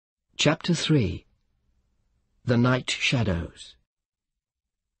Chapter 3. The Night Shadows.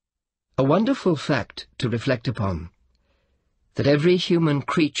 A wonderful fact to reflect upon, that every human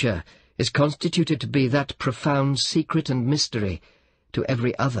creature is constituted to be that profound secret and mystery to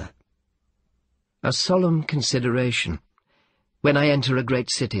every other. A solemn consideration, when I enter a great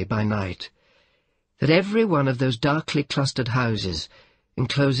city by night, that every one of those darkly clustered houses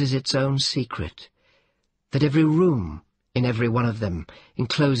encloses its own secret, that every room in every one of them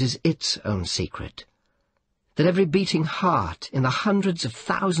encloses its own secret, that every beating heart in the hundreds of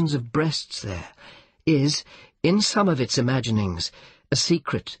thousands of breasts there is, in some of its imaginings, a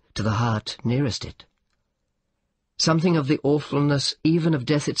secret to the heart nearest it. Something of the awfulness even of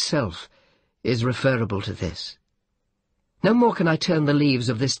death itself is referable to this. No more can I turn the leaves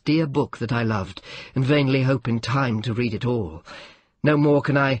of this dear book that I loved, and vainly hope in time to read it all. No more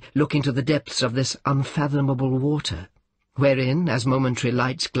can I look into the depths of this unfathomable water, wherein, as momentary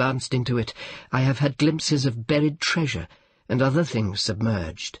lights glanced into it, I have had glimpses of buried treasure and other things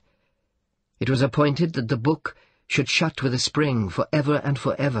submerged. It was appointed that the book should shut with a spring for ever and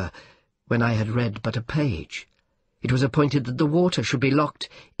for ever, when I had read but a page. It was appointed that the water should be locked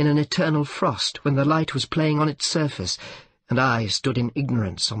in an eternal frost when the light was playing on its surface, and I stood in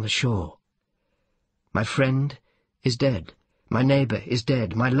ignorance on the shore. My friend is dead, my neighbour is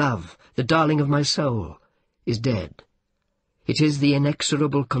dead, my love, the darling of my soul, is dead. It is the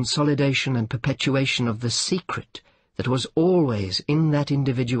inexorable consolidation and perpetuation of the secret that was always in that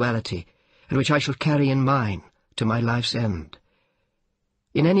individuality, and which I shall carry in mine to my life's end.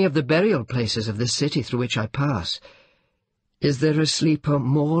 In any of the burial places of this city through which I pass, is there a sleeper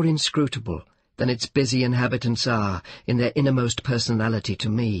more inscrutable than its busy inhabitants are in their innermost personality to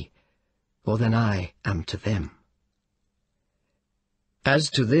me, or than I am to them? As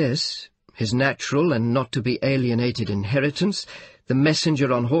to this, his natural and not to be alienated inheritance, the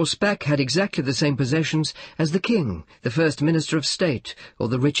messenger on horseback had exactly the same possessions as the king, the first minister of state, or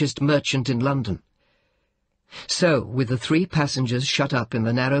the richest merchant in London. So, with the 3 passengers shut up in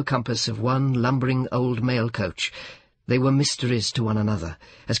the narrow compass of one lumbering old mail coach, they were mysteries to one another,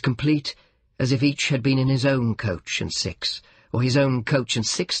 as complete as if each had been in his own coach and 6, or his own coach and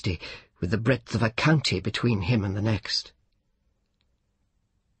 60, with the breadth of a county between him and the next.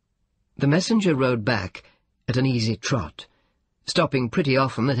 The messenger rode back at an easy trot, stopping pretty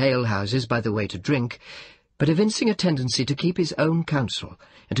often at alehouses by the way to drink, but evincing a tendency to keep his own counsel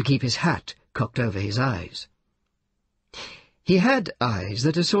and to keep his hat cocked over his eyes. He had eyes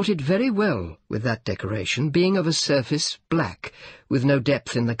that assorted very well with that decoration, being of a surface black, with no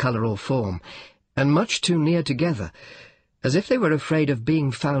depth in the colour or form, and much too near together, as if they were afraid of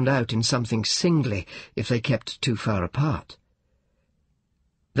being found out in something singly if they kept too far apart.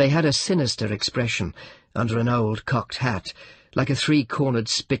 They had a sinister expression under an old cocked hat, like a 3-cornered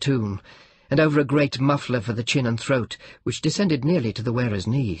spittoon, and over a great muffler for the chin and throat, which descended nearly to the wearer's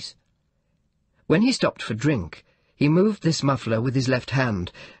knees. When he stopped for drink, he moved this muffler with his left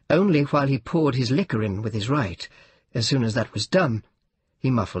hand, only while he poured his liquor in with his right. As soon as that was done, he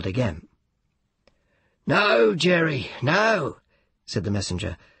muffled again. "No, Jerry, no," said the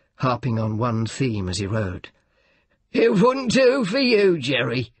messenger, harping on one theme as he rode. "It wouldn't do for you,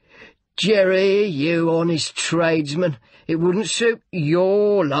 Jerry. Jerry, you honest tradesman, it wouldn't suit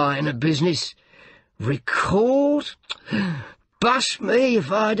your line of business. Record? Bust me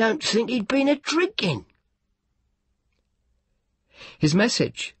if I don't think he'd been a-drinking." His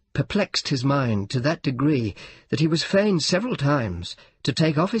message perplexed his mind to that degree that he was fain several times to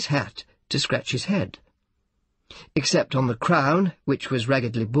take off his hat to scratch his head. Except on the crown, which was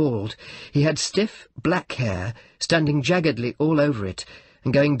raggedly bald, he had stiff black hair standing jaggedly all over it,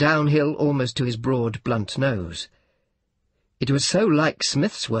 and going downhill almost to his broad, blunt nose. It was so like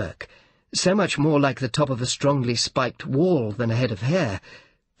Smith's work, so much more like the top of a strongly spiked wall than a head of hair,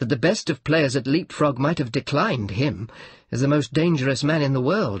 that the best of players at leapfrog might have declined him as the most dangerous man in the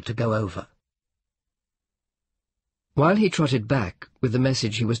world to go over. While he trotted back with the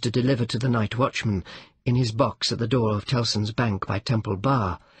message he was to deliver to the night watchman in his box at the door of Tellson's Bank by Temple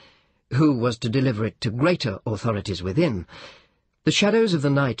Bar, who was to deliver it to greater authorities within, the shadows of the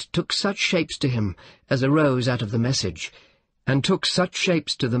night took such shapes to him as arose out of the message, and took such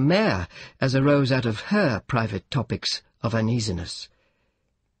shapes to the mare as arose out of her private topics of uneasiness.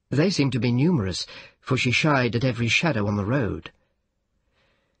 They seemed to be numerous, for she shied at every shadow on the road.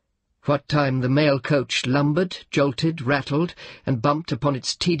 What time the mail coach lumbered, jolted, rattled, and bumped upon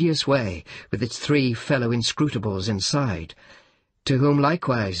its tedious way, with its 3 fellow inscrutables inside, to whom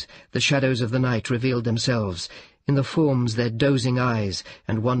likewise the shadows of the night revealed themselves in the forms their dozing eyes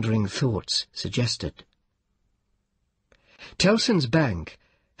and wandering thoughts suggested. Tellson's Bank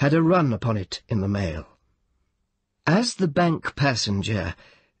had a run upon it in the mail. As the bank passenger,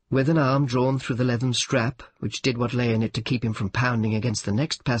 with an arm drawn through the leathern strap, which did what lay in it to keep him from pounding against the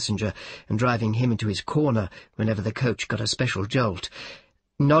next passenger and driving him into his corner whenever the coach got a special jolt,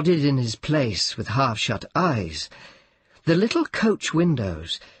 nodded in his place with half-shut eyes, the little coach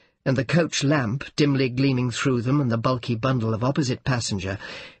windows, and the coach lamp dimly gleaming through them, and the bulky bundle of opposite passenger,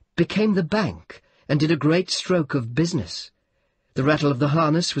 became the bank, and did a great stroke of business. The rattle of the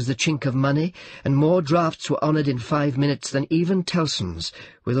harness was the chink of money, and more drafts were honoured in 5 minutes than even Tellson's,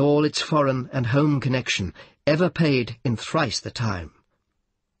 with all its foreign and home connection, ever paid in thrice the time.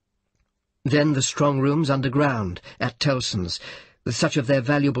 Then the strong rooms underground, at Tellson's, with such of their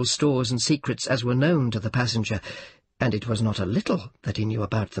valuable stores and secrets as were known to the passenger, and it was not a little that he knew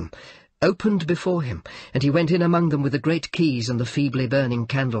about them, opened before him, and he went in among them with the great keys and the feebly burning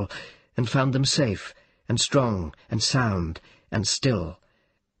candle, and found them safe, and strong, and sound, and still,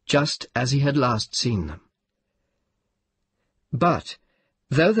 just as he had last seen them. But,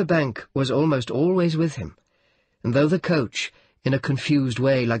 though the bank was almost always with him, and though the coach, in a confused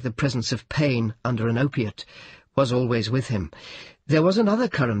way like the presence of pain under an opiate, was always with him, there was another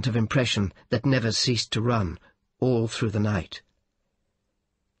current of impression that never ceased to run, all through the night.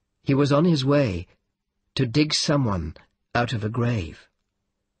 He was on his way to dig someone out of a grave.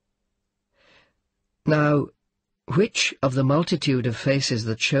 Now, which of the multitude of faces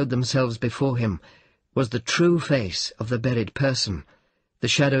that showed themselves before him was the true face of the buried person, the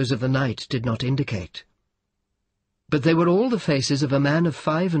shadows of the night did not indicate. But they were all the faces of a man of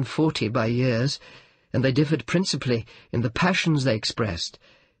 45 by years, and they differed principally in the passions they expressed,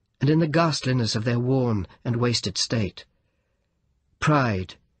 and in the ghastliness of their worn and wasted state.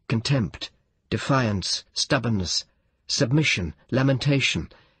 Pride, contempt, defiance, stubbornness, submission, lamentation,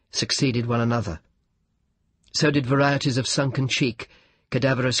 succeeded one another. So did varieties of sunken cheek,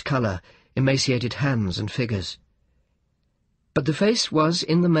 cadaverous colour, emaciated hands and figures. But the face was,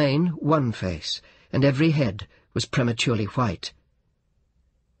 in the main, one face, and every head was prematurely white.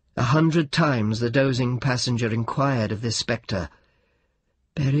 100 times the dozing passenger inquired of this spectre,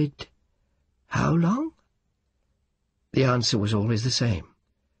 "Buried how long?" The answer was always the same.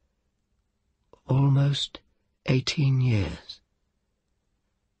 "Almost 18 years.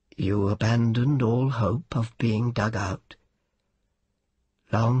 You abandoned all hope of being dug out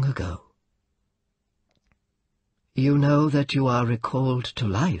long ago. You know that you are recalled to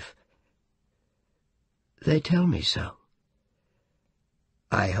life. They tell me so.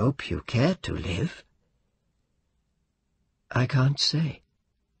 I hope you care to live. I can't say.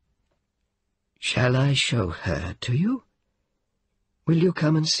 Shall I show her to you? Will you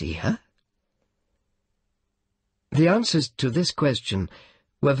come and see her?" The answers to this question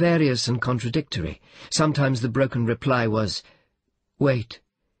were various and contradictory. Sometimes the broken reply was, "Wait,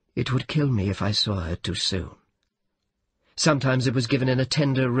 it would kill me if I saw her too soon." Sometimes it was given in a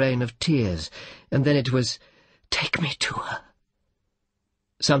tender rain of tears, and then it was, "Take me to her."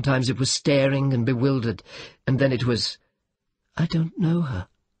 Sometimes it was staring and bewildered, and then it was, "I don't know her.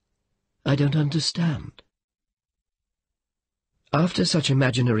 I don't understand." After such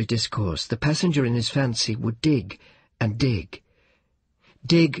imaginary discourse, the passenger in his fancy would dig and dig.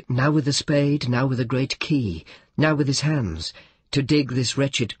 Dig, now with a spade, now with a great key, now with his hands, to dig this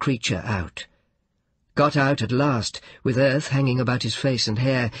wretched creature out. Got out at last, with earth hanging about his face and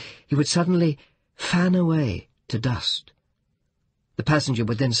hair, he would suddenly fan away to dust. The passenger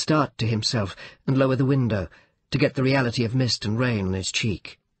would then start to himself and lower the window, to get the reality of mist and rain on his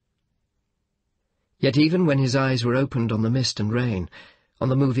cheek. Yet even when his eyes were opened on the mist and rain, on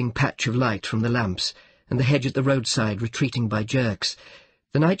the moving patch of light from the lamps, and the hedge at the roadside retreating by jerks,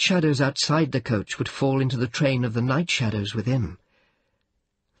 the night shadows outside the coach would fall into the train of the night shadows within.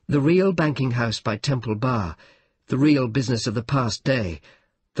 The real banking house by Temple Bar, the real business of the past day,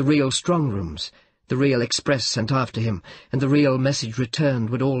 the real strong rooms, the real express sent after him, and the real message returned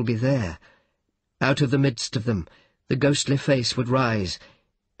would all be there. Out of the midst of them, the ghostly face would rise,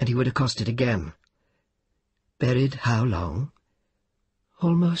 and he would accost it again. "Buried how long?"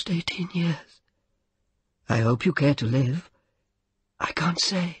 "Almost 18 years. I hope you care to live." "I can't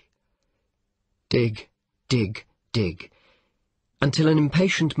say." Dig, dig, dig, until an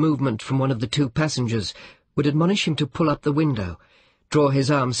impatient movement from one of the two passengers would admonish him to pull up the window, draw his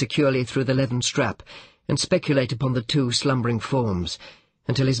arm securely through the leathern strap, and speculate upon the two slumbering forms,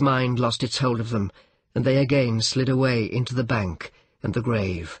 until his mind lost its hold of them, and they again slid away into the bank and the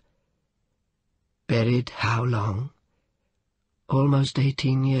grave. "Buried how long?" "Almost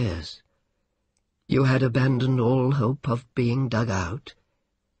 18 years. You had abandoned all hope of being dug out?"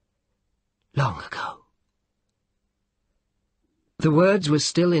 "Long ago." The words were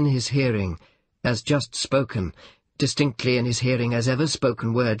still in his hearing, as just spoken, distinctly in his hearing as ever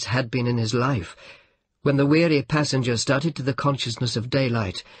spoken words had been in his life, when the weary passenger started to the consciousness of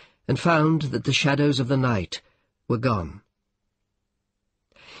daylight and found that the shadows of the night were gone.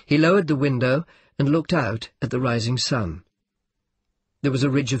 He lowered the window and looked out at the rising sun. There was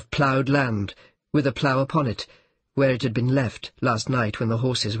a ridge of ploughed land, with a plough upon it, where it had been left last night when the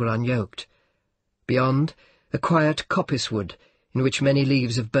horses were unyoked. Beyond, a quiet coppice wood, in which many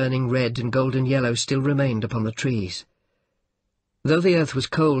leaves of burning red and golden yellow still remained upon the trees. Though the earth was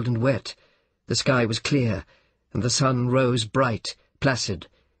cold and wet, the sky was clear, and the sun rose bright, placid,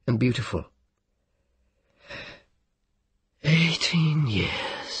 and beautiful. 18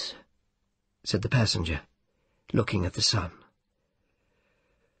 years, said the passenger, looking at the sun.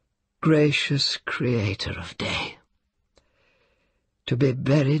 Gracious Creator of day, to be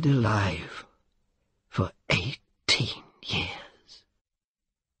buried alive for 18 years.